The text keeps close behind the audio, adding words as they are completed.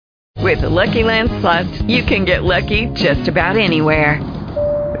With the Lucky Land Slots, you can get lucky just about anywhere.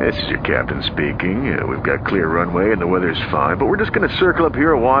 This is your captain speaking. We've got clear runway and the weather's fine, but we're just going to circle up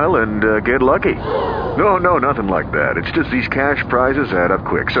here a while and get lucky. No, nothing like that. It's just these cash prizes add up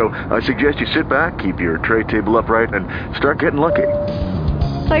quick. So I suggest you sit back, keep your tray table upright, and start getting lucky.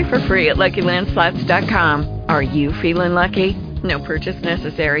 Play for free at LuckyLandSlots.com. Are you feeling lucky? No purchase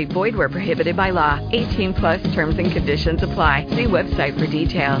necessary. Void where prohibited by law. 18 plus terms and conditions apply. See website for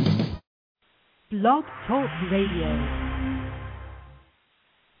details. Blog Talk Radio.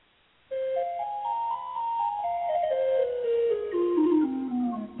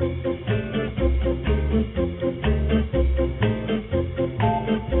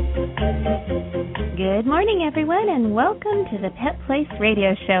 Good morning, everyone, and welcome to the Pet Place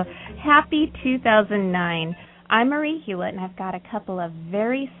Radio Show. Happy 2009. I'm Marie Hulett, and I've got a couple of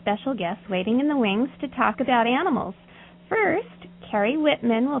very special guests waiting in the wings to talk about animals. First, Kari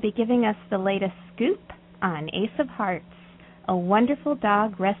Whitman will be giving us the latest scoop on Ace of Hearts, a wonderful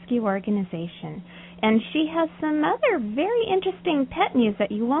dog rescue organization. And she has some other very interesting pet news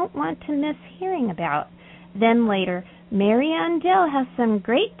that you won't want to miss hearing about. Then later, Maryanne Dell has some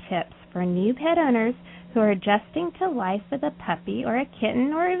great tips for new pet owners who are adjusting to life with a puppy or a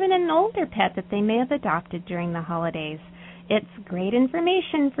kitten or even an older pet that they may have adopted during the holidays. It's great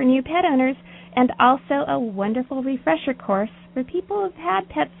information for new pet owners and also a wonderful refresher course for people who've had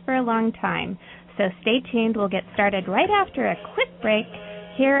pets for a long time. So stay tuned. We'll get started right after a quick break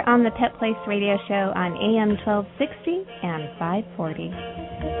here on the Pet Place Radio Show on AM 1260 and 540.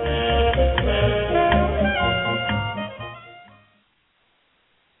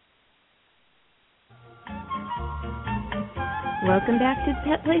 Welcome back to the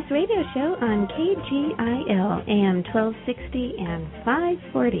Pet Place Radio Show on KGIL, AM 1260 and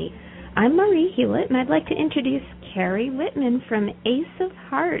 540. I'm Marie Hulett, and I'd like to introduce Kari Whitman from Ace of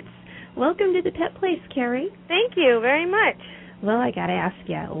Hearts. Welcome to the Pet Place, Kari. Thank you very much. Well, I got to ask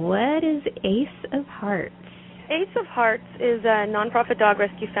you, what is Ace of Hearts? Ace of Hearts is a nonprofit dog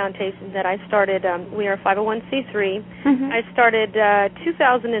rescue foundation that I started. We are 501c3. I started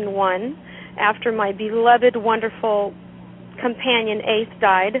 2001 after my beloved, wonderful companion Ace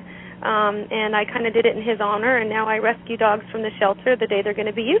died, and I kind of did it in his honor, and now I rescue dogs from the shelter the day they're going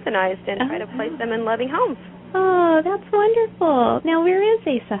to be euthanized and try to place them in loving homes. Oh, that's wonderful. Now, where is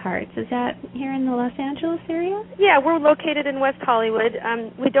Ace of Hearts? Is that here in the Los Angeles area? Yeah, we're located in West Hollywood.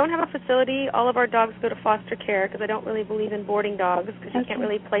 We don't have a facility. All of our dogs go to foster care because I don't really believe in boarding dogs because you can't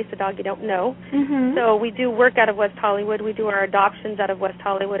really place a dog you don't know. So we do work out of West Hollywood. We do our adoptions out of West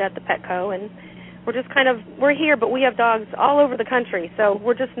Hollywood at the Petco, and we're just we're here, but we have dogs all over the country, so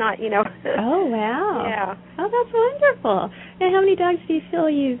we're just not, Oh, wow. Yeah. Oh, that's wonderful. Now, how many dogs do you feel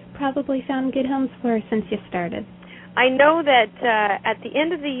you've probably found good homes for since you started? I know that at the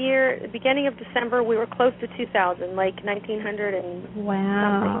end of the year, the beginning of December, we were close to 2,000, like 1,900 and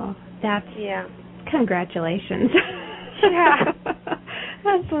Wow. something. That's... Yeah. Congratulations. Yeah.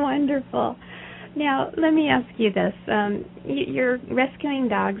 That's wonderful. Now, let me ask you this. You're rescuing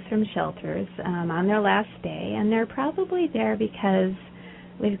dogs from shelters on their last day, and they're probably there because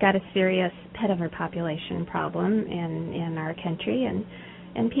we've got a serious pet overpopulation problem in our country,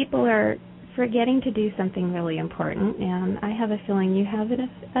 and people are forgetting to do something really important, and I have a feeling you have an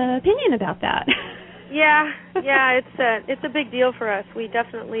opinion about that. Yeah, it's a big deal for us. We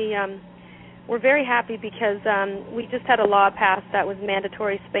definitely... We're very happy because we just had a law passed that was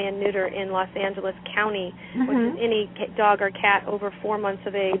mandatory spay and neuter in Los Angeles County, which is any dog or cat over 4 months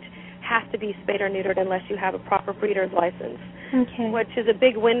of age has to be spayed or neutered unless you have a proper breeder's license, which is a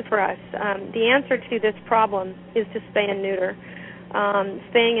big win for us. The answer to this problem is to spay and neuter.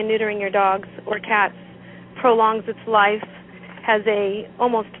 Spaying and neutering your dogs or cats prolongs its life, has a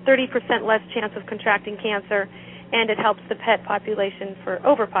almost 30% less chance of contracting cancer, and it helps the pet population for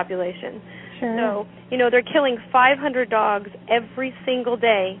overpopulation. Sure. So, they're killing 500 dogs every single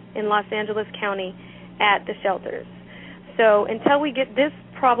day in Los Angeles County at the shelters. So until we get this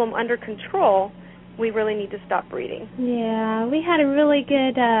problem under control, we really need to stop breeding. Yeah, we had a really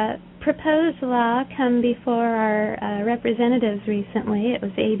good proposed law come before our representatives recently. It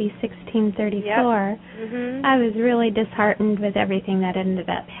was AB 1634. Yep. I was really disheartened with everything that ended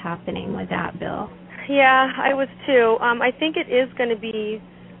up happening with that bill. Yeah, I was too. I think it is going to be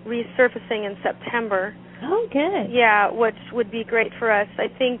resurfacing in September. Oh, good. Yeah, which would be great for us. I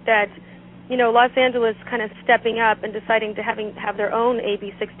think that, Los Angeles kind of stepping up and deciding to have their own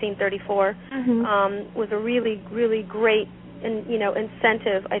AB 1634 was a really, really great,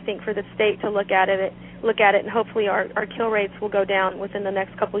 incentive, I think, for the state to look at it, and hopefully our kill rates will go down within the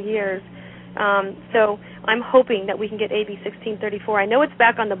next couple of years. So I'm hoping that we can get AB 1634. I know it's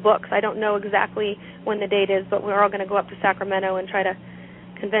back on the books. I don't know exactly when the date is, but we're all going to go up to Sacramento and try to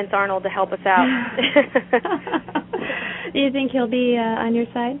convince Arnold to help us out. Do you think he'll be on your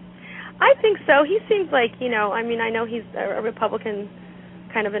side? I think so. He seems like, I know he's a Republican,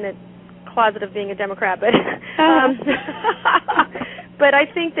 kind of in a closet of being a Democrat, but but I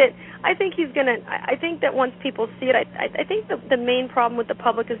think that once people see it, I think the main problem with the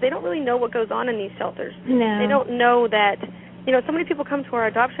public is they don't really know what goes on in these shelters. No. They don't know that, so many people come to our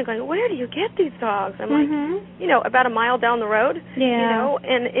adoption going, where do you get these dogs? I'm like, about a mile down the road,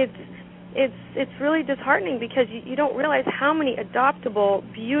 and it's really disheartening because you don't realize how many adoptable,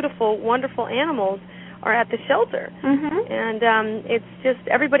 beautiful, wonderful animals are at the shelter. And it's just,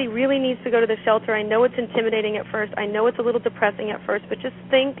 everybody really needs to go to the shelter. I know it's intimidating at first. I know it's a little depressing at first, but just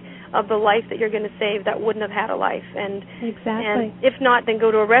think of the life that you're going to save that wouldn't have had a life. And if not, then go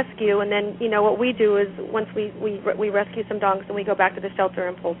to a rescue. And then, what we do is once we rescue some dogs, then we go back to the shelter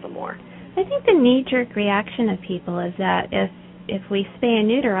and pull some more. I think the knee-jerk reaction of people is that if we spay and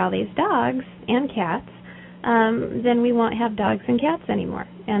neuter all these dogs and cats, then we won't have dogs and cats anymore,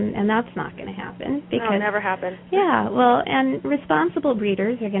 and that's not going to happen. Because, no, never happen. Yeah, well, and responsible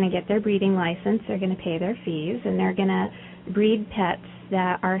breeders are going to get their breeding license, they're going to pay their fees, and they're going to breed pets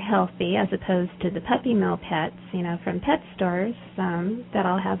that are healthy as opposed to the puppy mill pets, from pet stores that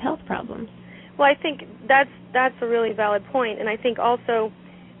all have health problems. Well, I think that's a really valid point, and I think also,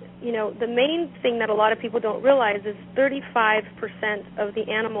 the main thing that a lot of people don't realize is 35% of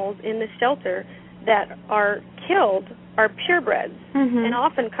the animals in the shelter that are killed are purebreds and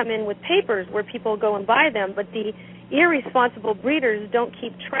often come in with papers where people go and buy them, but the irresponsible breeders don't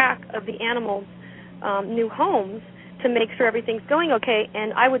keep track of the animals' new homes to make sure everything's going okay,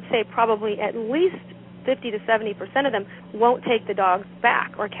 and I would say probably at least 50 to 70% of them won't take the dogs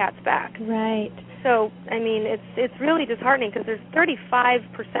back or cats back. Right. So, it's really disheartening because there's 35%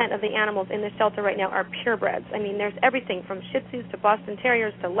 of the animals in the shelter right now are purebreds. There's everything from Shih Tzus to Boston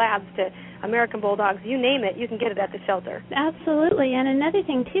Terriers to Labs to American Bulldogs. You name it, you can get it at the shelter. Absolutely. And another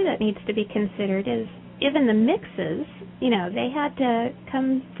thing, too, that needs to be considered is even the mixes, they had to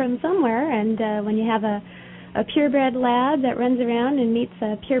come from somewhere. And when you have a purebred Lab that runs around and meets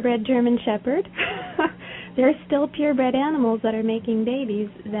a purebred German Shepherd, there's still purebred animals that are making babies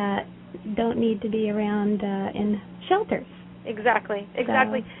that don't need to be around in shelters. Exactly. So.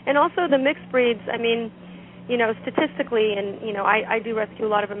 And also the mixed breeds, statistically, and, I do rescue a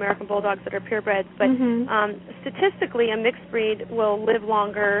lot of American Bulldogs that are purebreds, but statistically a mixed breed will live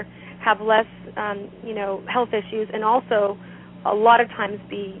longer, have less, health issues, and also a lot of times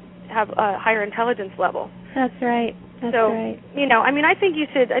have a higher intelligence level. That's right. Right. I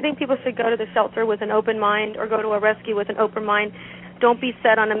think people should go to the shelter with an open mind or go to a rescue with an open mind. Don't be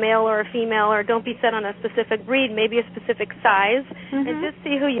set on a male or a female, or don't be set on a specific breed, maybe a specific size, and just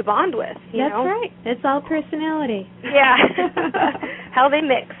see who you bond with. That's right. It's all personality. Yeah. How they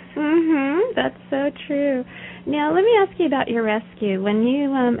mix. That's so true. Now, let me ask you about your rescue. When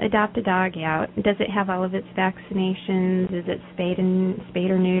you adopt a dog out, does it have all of its vaccinations? Is it spayed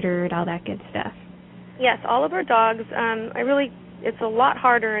or neutered, all that good stuff? Yes, all of our dogs. It's a lot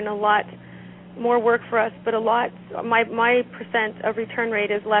harder and a lot more work for us, but my percent of return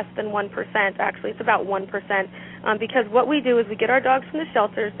rate is less than 1%. Actually, it's about 1%, because what we do is we get our dogs from the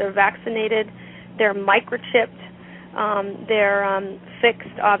shelters. They're vaccinated, they're microchipped, they're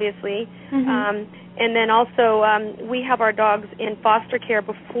fixed, obviously, and then also we have our dogs in foster care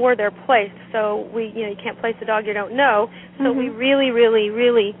before they're placed. So you can't place a dog you don't know. So we really, really,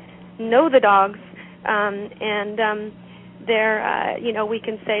 really know the dogs, and we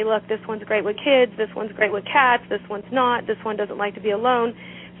can say, look, this one's great with kids, this one's great with cats, this one's not, this one doesn't like to be alone.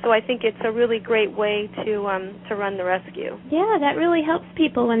 So I think it's a really great way to run the rescue. Yeah, that really helps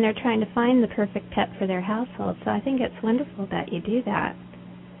people when they're trying to find the perfect pet for their household. So I think it's wonderful that you do that.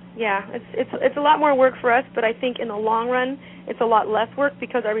 Yeah, it's a lot more work for us, but I think in the long run it's a lot less work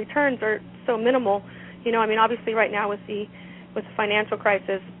because our returns are so minimal. Obviously right now with the financial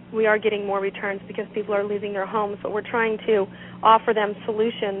crisis, we are getting more returns because people are losing their homes, but we're trying to offer them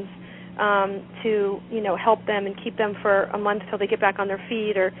solutions to help them and keep them for a month till they get back on their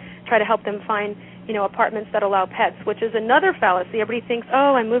feet, or try to help them find apartments that allow pets, which is another fallacy. Everybody thinks,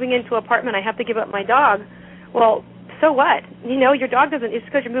 oh, I'm moving into an apartment, I have to give up my dog. Well, so what? Your dog doesn't, just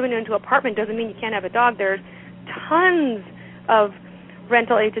because you're moving into an apartment doesn't mean you can't have a dog. There's tons of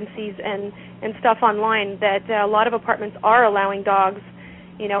rental agencies and stuff online that a lot of apartments are allowing dogs,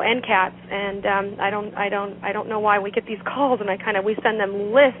 and cats, and I don't know why we get these calls, and we send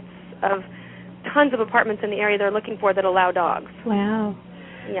them lists of tons of apartments in the area they're looking for that allow dogs. Wow.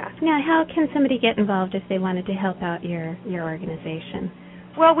 Yeah. Now, how can somebody get involved if they wanted to help out your organization?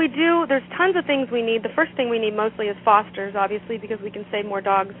 Well, we do. There's tons of things we need. The first thing we need mostly is fosters, obviously, because we can save more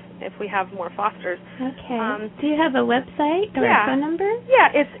dogs if we have more fosters. Okay. Do you have a website or a phone number?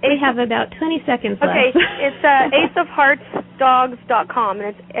 Yeah, we have about 20 seconds left. Okay, it's aceofheartsdogs.com,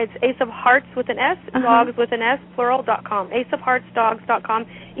 and it's Ace of Hearts with an S, dogs with an S, plural.com, aceofheartsdogs.com.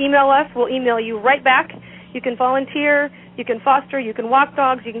 Email us. We'll email you right back. You can volunteer, you can foster, you can walk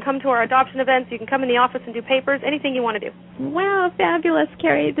dogs, you can come to our adoption events, you can come in the office and do papers, anything you want to do. Wow, fabulous,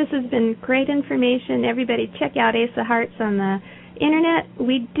 Kari. This has been great information. Everybody check out Ace of Hearts on the Internet.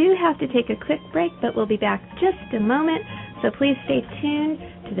 We do have to take a quick break, but we'll be back just a moment. So please stay tuned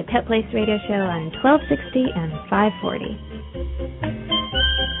to the Pet Place Radio Show on 1260 and 540.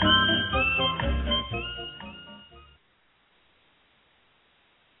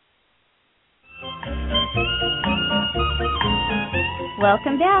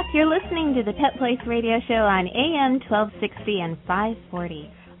 Welcome back. You're listening to the Pet Place Radio Show on AM 1260 and 540.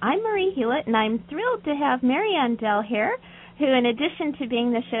 I'm Marie Hulett, and I'm thrilled to have Maryanne Dell here, who, in addition to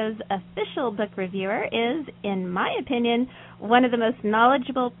being the show's official book reviewer, is, in my opinion, one of the most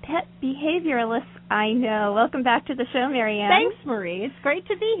knowledgeable pet behavioralists I know. Welcome back to the show, Maryanne. Thanks, Marie. It's great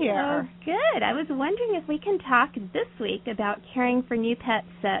to be here. Oh, good. I was wondering if we can talk this week about caring for new pets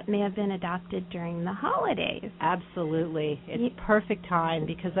that may have been adopted during the holidays. Absolutely. It's perfect time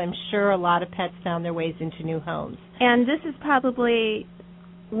because I'm sure a lot of pets found their ways into new homes. And this is probably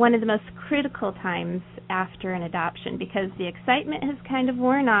one of the most critical times after an adoption because the excitement has kind of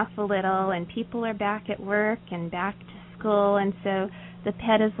worn off a little and people are back at work and back to school, and so the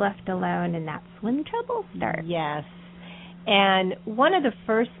pet is left alone, and that's when trouble starts. Yes. And one of the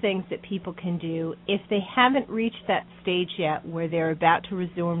first things that people can do, if they haven't reached that stage yet where they're about to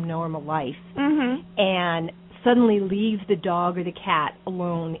resume normal life and suddenly leave the dog or the cat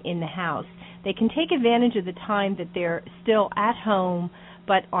alone in the house, they can take advantage of the time that they're still at home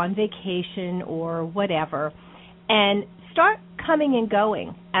but on vacation or whatever, and start coming and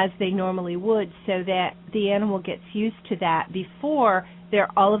going as they normally would so that the animal gets used to that before they're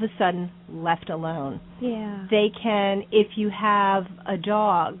all of a sudden left alone. Yeah. They can, if you have a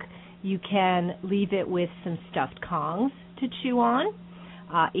dog, you can leave it with some stuffed Kongs to chew on.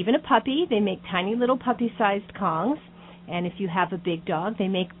 Even a puppy, they make tiny little puppy-sized Kongs. And if you have a big dog, they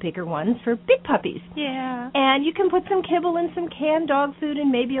make bigger ones for big puppies. Yeah. And you can put some kibble and some canned dog food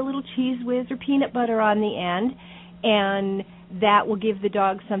and maybe a little Cheese Whiz or peanut butter on the end. And that will give the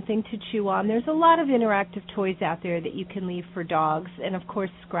dog something to chew on. There's a lot of interactive toys out there that you can leave for dogs. And, of course,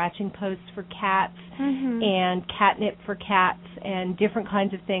 scratching posts for cats and catnip for cats and different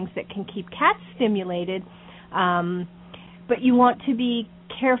kinds of things that can keep cats stimulated. But you want to be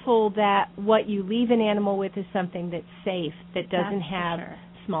careful that what you leave an animal with is something that's safe, that doesn't have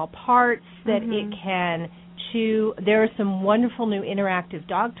small parts, that it can chew. There are some wonderful new interactive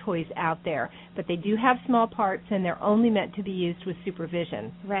dog toys out there, but they do have small parts, and they're only meant to be used with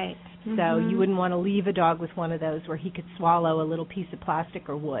supervision. Right. So you wouldn't want to leave a dog with one of those where he could swallow a little piece of plastic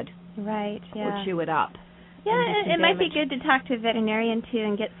or wood. Right, yeah. Or chew it up. Yeah, it might be good to talk to a veterinarian, too,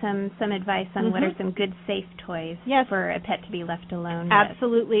 and get some advice on what are some good, safe toys for a pet to be left alone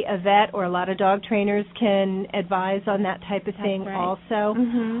Absolutely. A vet or a lot of dog trainers can advise on that type of thing also.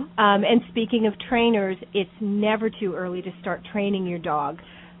 And speaking of trainers, it's never too early to start training your dog.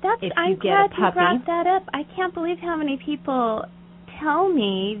 I'm glad you brought that up. I can't believe how many people tell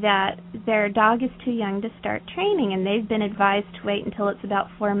me that their dog is too young to start training, and they've been advised to wait until it's about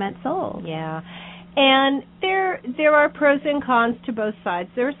 4 months old. Yeah. And there are pros and cons to both sides.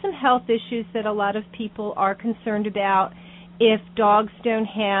 There are some health issues that a lot of people are concerned about if dogs don't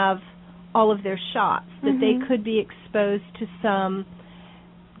have all of their shots, that they could be exposed to some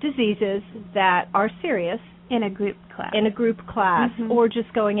diseases that are serious. In a group class. Or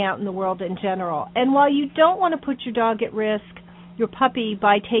just going out in the world in general. And while you don't want to put your dog at risk, your puppy,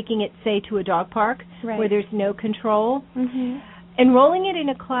 by taking it, say, to a dog park where there's no control, enrolling it in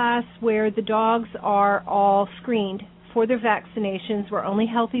a class where the dogs are all screened for their vaccinations, where only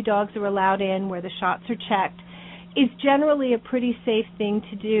healthy dogs are allowed in, where the shots are checked, is generally a pretty safe thing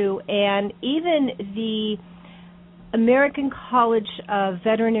to do. And even the American College of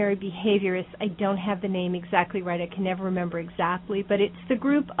Veterinary Behaviorists, I don't have the name exactly right, I can never remember exactly, but it's the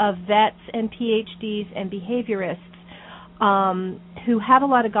group of vets and PhDs and behaviorists who have a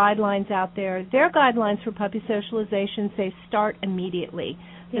lot of guidelines out there. Their guidelines for puppy socialization say start immediately.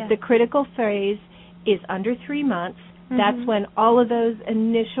 That the critical phase is under 3 months. That's when all of those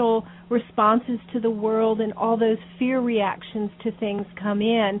initial responses to the world and all those fear reactions to things come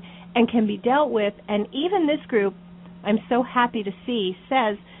in and can be dealt with. And even this group I'm so happy to see,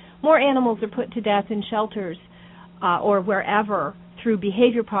 says more animals are put to death in shelters or wherever through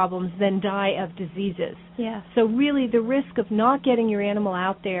behavior problems than die of diseases. Yeah. So really the risk of not getting your animal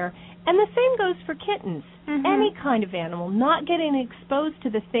out there, and the same goes for kittens, any kind of animal, not getting exposed to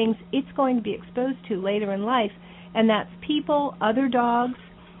the things it's going to be exposed to later in life, and that's people, other dogs.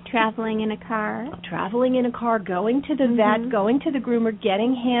 Traveling in a car, going to the vet, going to the groomer,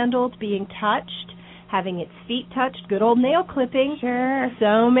 getting handled, being touched, having its feet touched, good old nail clipping. Sure.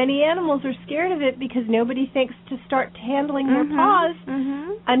 So many animals are scared of it because nobody thinks to start handling their paws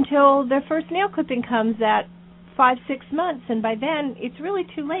until their first nail clipping comes at 5-6 months, and by then it's really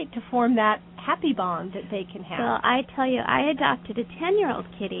too late to form that happy bond that they can have. Well, I tell you, I adopted a 10-year-old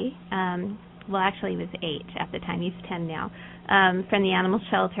kitty. Well, actually, he was 8 at the time. He's 10 now. From the animal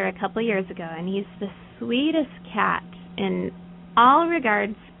shelter a couple of years ago, and he's the sweetest cat in all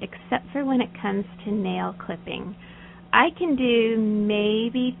regards except for when it comes to nail clipping. I can do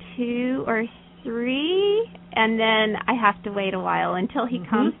maybe 2 or 3, and then I have to wait a while until he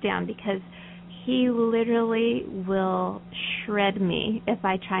calms down, because he literally will shred me if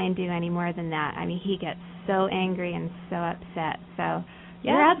I try and do any more than that. I mean, he gets so angry and so upset. So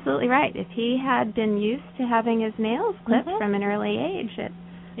you're absolutely right. If he had been used to having his nails clipped from an early age,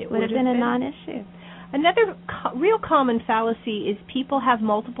 it would have been a non-issue. Another real common fallacy is people have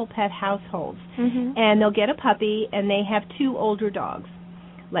multiple pet households, and they'll get a puppy, and they have 2 older dogs,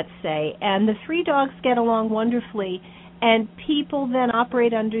 let's say, and the 3 dogs get along wonderfully, and people then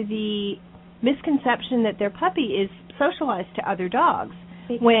operate under the misconception that their puppy is socialized to other dogs.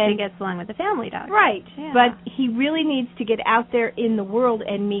 When he gets along with the family dog. Right, but he really needs to get out there in the world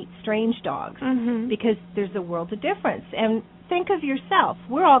and meet strange dogs, because there's a world of difference. And think of yourself.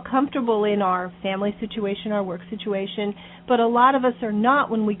 We're all comfortable in our family situation, our work situation, but a lot of us are not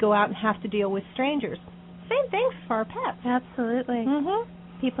when we go out and have to deal with strangers. Same things for our pets. Absolutely.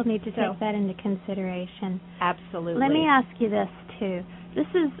 People need to take that into consideration. Absolutely. Let me ask you this, too. This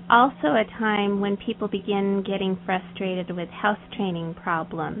is also a time when people begin getting frustrated with house training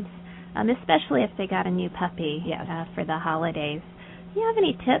problems, especially if they got a new puppy for the holidays. Do you have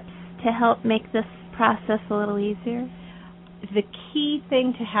any tips to help make this process a little easier? The key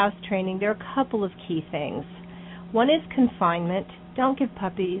thing to house training, there are a couple of key things. One is confinement. Don't give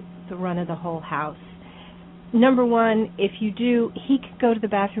puppy the run of the whole house. Number one, if you do, he could go to the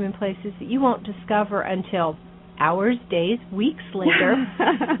bathroom in places that you won't discover until hours, days, weeks later,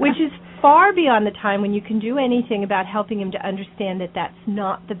 which is far beyond the time when you can do anything about helping him to understand that that's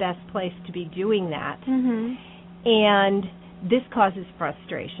not the best place to be doing that. And this causes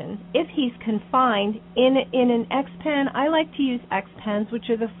frustration. If he's confined in an X-pen, I like to use X-pens, which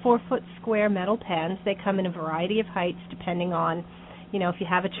are the 4-foot square metal pens. They come in a variety of heights depending on, if you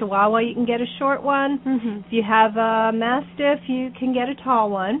have a Chihuahua, you can get a short one. If you have a Mastiff, you can get a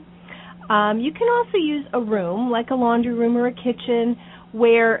tall one. You can also use a room, like a laundry room or a kitchen,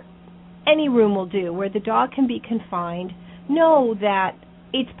 where any room will do, where the dog can be confined. Know that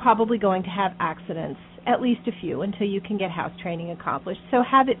it's probably going to have accidents, at least a few, until you can get house training accomplished. So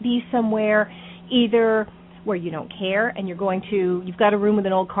have it be somewhere either where you don't care and you've got a room with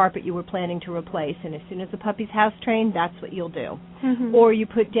an old carpet you were planning to replace, and as soon as the puppy's house trained, that's what you'll do. Or you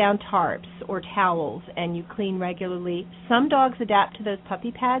put down tarps or towels and you clean regularly. Some dogs adapt to those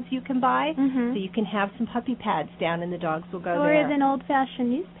puppy pads you can buy, so you can have some puppy pads down and the dogs will go there. Or an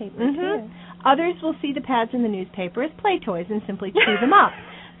old-fashioned newspaper, too. Others will see the pads in the newspaper as play toys and simply chew them up.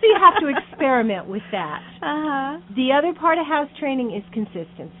 So you have to experiment with that. The other part of house training is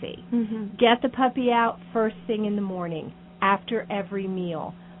consistency. Get the puppy out first thing in the morning, after every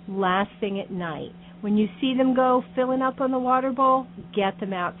meal, last thing at night. When you see them go filling up on the water bowl, get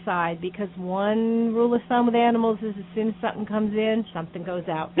them outside, because one rule of thumb with animals is as soon as something comes in, something goes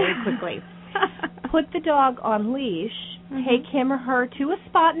out very quickly. Put the dog on leash, take him or her to a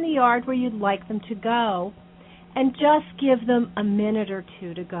spot in the yard where you'd like them to go, and just give them a minute or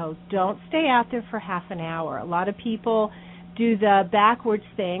 2 to go. Don't stay out there for half an hour. A lot of people do the backwards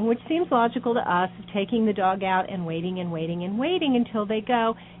thing, which seems logical to us, of taking the dog out and waiting and waiting and waiting until they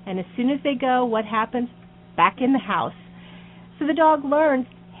go. And as soon as they go, what happens? Back in the house. So the dog learns,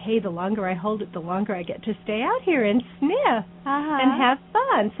 hey, the longer I hold it, the longer I get to stay out here and sniff and have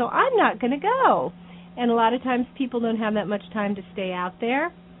fun. So I'm not going to go. And a lot of times people don't have that much time to stay out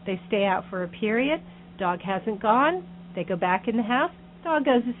there. They stay out for a period. Dog hasn't gone. They go back in the house. Dog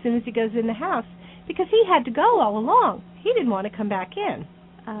goes as soon as he goes in the house, because he had to go all along. He didn't want to come back in.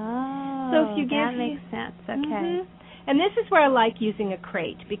 So if you that makes sense. Okay. And this is where I like using a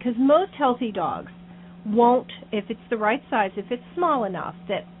crate, because most healthy dogs won't, if it's the right size, if it's small enough,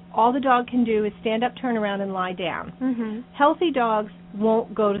 that all the dog can do is stand up, turn around, and lie down. Mm-hmm. Healthy dogs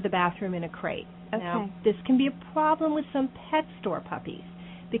won't go to the bathroom in a crate. Okay. Now, this can be a problem with some pet store puppies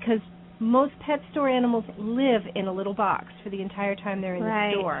because most pet store animals live in a little box for the entire time they're in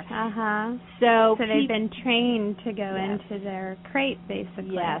the store. Uh-huh. So they've been trained to go into their crate,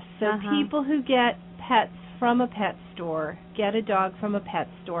 basically. Yes. So people who get pets from a pet store, get a dog from a pet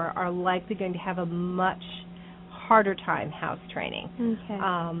store, are likely going to have a much harder time house training.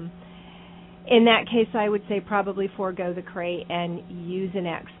 Okay. In that case, I would say probably forego the crate and use an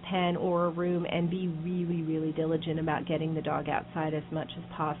X-pen or a room and be really, really diligent about getting the dog outside as much as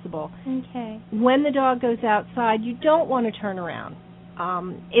possible. Okay. When the dog goes outside, you don't want to turn around.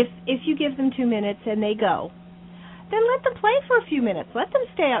 If you give them 2 minutes and they go, then let them play for a few minutes. Let them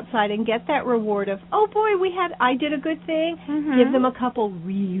stay outside and get that reward of, oh boy, I did a good thing. Mm-hmm. Give them a couple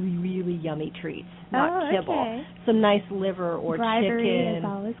really, really yummy treats, not kibble. Okay. Some nice liver or bribery chicken. Is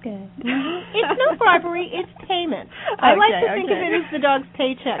always good. It's no bribery, it's payment. I like to think of it as the dog's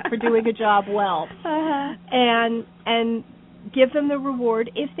paycheck for doing a job well. And give them the reward.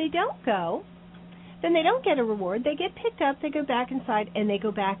 If they don't go, then they don't get a reward. They get picked up, they go back inside, and they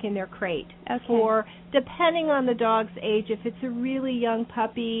go back in their crate. Okay. For, depending on the dog's age, if it's a really young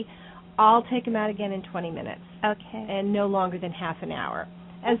puppy, I'll take them out again in 20 minutes. Okay. And no longer than half an hour.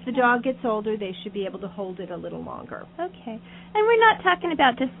 As the dog gets older, they should be able to hold it a little longer. Okay. And we're not talking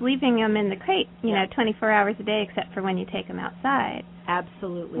about just leaving them in the crate, 24 hours a day, except for when you take them outside.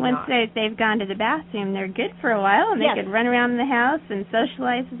 Absolutely Once not. they've gone to the bathroom, they're good for a while, and they can run around the house and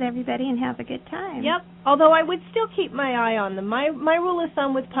socialize with everybody and have a good time. Yep. Although I would still keep my eye on them. My rule of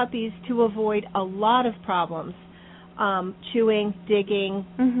thumb with puppies to avoid a lot of problems, chewing, digging,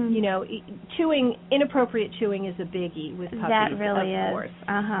 chewing, inappropriate chewing is a biggie with puppies. That really of is. course.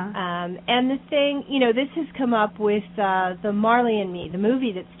 And the thing, this has come up with the Marley and Me, the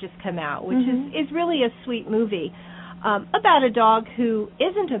movie that's just come out, which is really a sweet movie. About a dog who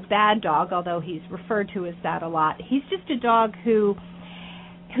isn't a bad dog, although he's referred to as that a lot. He's just a dog whose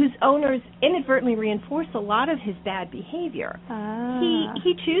owners inadvertently reinforce a lot of his bad behavior.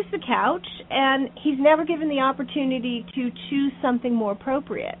 He chews the couch, and he's never given the opportunity to choose something more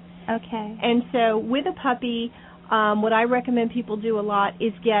appropriate. Okay. And so with a puppy, what I recommend people do a lot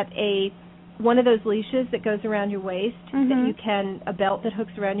is get one of those leashes that goes around your waist, a belt that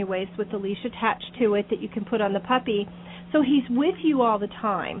hooks around your waist with the leash attached to it that you can put on the puppy, so he's with you all the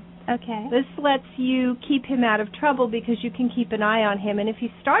time. Okay. This lets you keep him out of trouble because you can keep an eye on him, and if he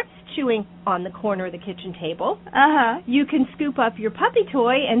starts chewing on the corner of the kitchen table, you can scoop up your puppy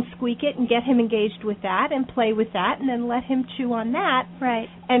toy and squeak it and get him engaged with that and play with that, and then let him chew on that. Right.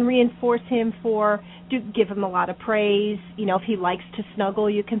 And reinforce him give him a lot of praise. If he likes to snuggle,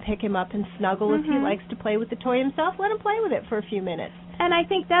 you can pick him up and snuggle. If he likes to play with the toy himself, let him play with it for a few minutes. And I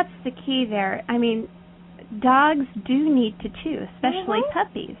think that's the key there. I mean, dogs do need to chew, especially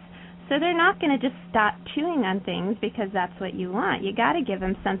puppies. So they're not going to just stop chewing on things because that's what you want. You got to give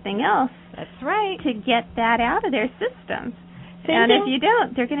them something else. That's right. To get that out of their systems. And if you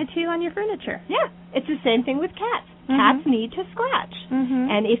don't, they're going to chew on your furniture. Yeah, it's the same thing with cats. Cats need to scratch.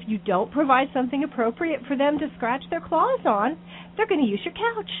 And if you don't provide something appropriate for them to scratch their claws on, they're going to use your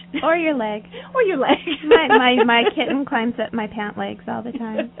couch. Or your leg. Or your leg. my kitten climbs up my pant legs all the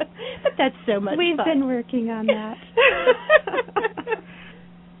time. But that's so much fun. We've been working on that.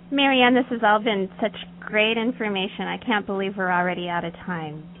 Maryanne, this has all been such great information. I can't believe we're already out of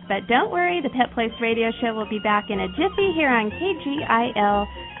time. But don't worry, the Pet Place Radio Show will be back in a jiffy here on KGIL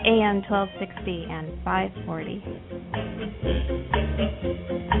AM 1260 and 540.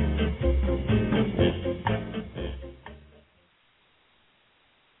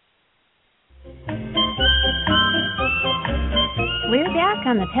 We're back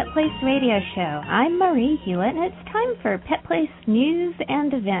on the Pet Place Radio Show. I'm Marie Hulett, and it's time for Pet Place news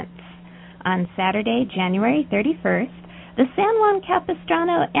and events. On Saturday, January 31st, the San Juan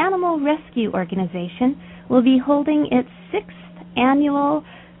Capistrano Animal Rescue Organization will be holding its 6th annual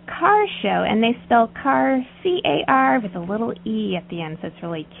Car Show, and they spell car C-A-R with a little E at the end, so it's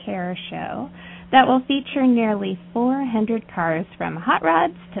really Care Show, that will feature nearly 400 cars from hot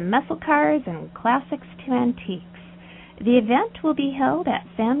rods to muscle cars and classics to antiques. The event will be held at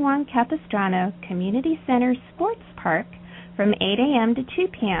San Juan Capistrano Community Center Sports Park from 8 a.m. to 2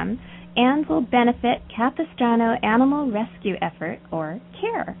 p.m. and will benefit Capistrano Animal Rescue Effort, or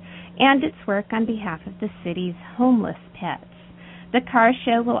CARE, and its work on behalf of the city's homeless pets. The car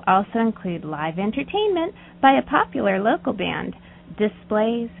show will also include live entertainment by a popular local band,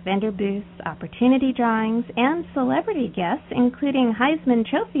 displays, vendor booths, opportunity drawings, and celebrity guests, including Heisman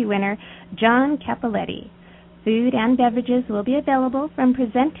Trophy winner John Cappelletti. Food and beverages will be available from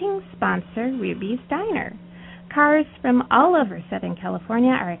presenting sponsor Ruby's Diner. Cars from all over Southern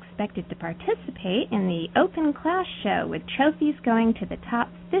California are expected to participate in the open class show with trophies going to the top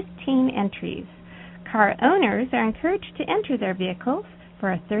 15 entries. Car owners are encouraged to enter their vehicles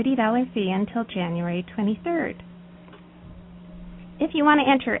for a $30 fee until January 23rd. If you want to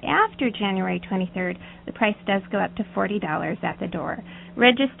enter after January 23rd, the price does go up to $40 at the door.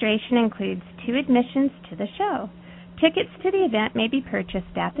 Registration includes 2 admissions to the show. Tickets to the event may be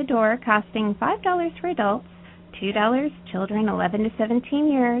purchased at the door, costing $5 for adults, $2 children 11 to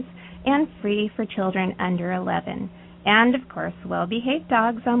 17 years, and free for children under 11. And, of course, well-behaved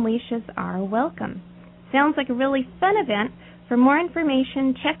dogs on leashes are welcome. Sounds like a really fun event. For more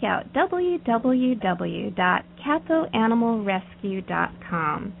information, check out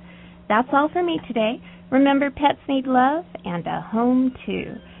www.catoanimalrescue.com. That's all for me today. Remember, pets need love and a home,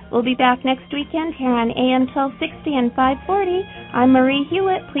 too. We'll be back next weekend here on AM 1260 and 540. I'm Marie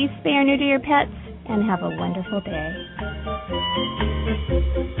Hulett. Please spay or neuter your pets, and have a wonderful day.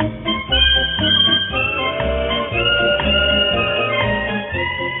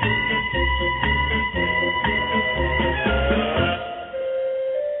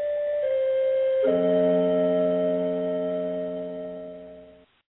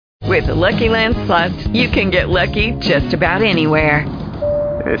 With the Lucky Land Slots, you can get lucky just about anywhere.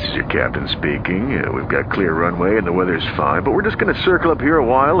 This is your captain speaking. We've got clear runway and the weather's fine, but we're just going to circle up here a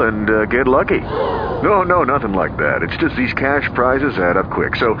while and get lucky. No, nothing like that. It's just these cash prizes add up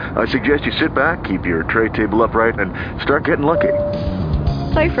quick. So I suggest you sit back, keep your tray table upright, and start getting lucky.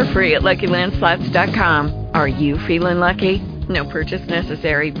 Play for free at LuckyLandSlots.com. Are you feeling lucky? No purchase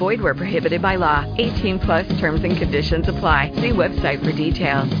necessary. Void where prohibited by law. 18+ terms and conditions apply. See website for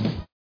details.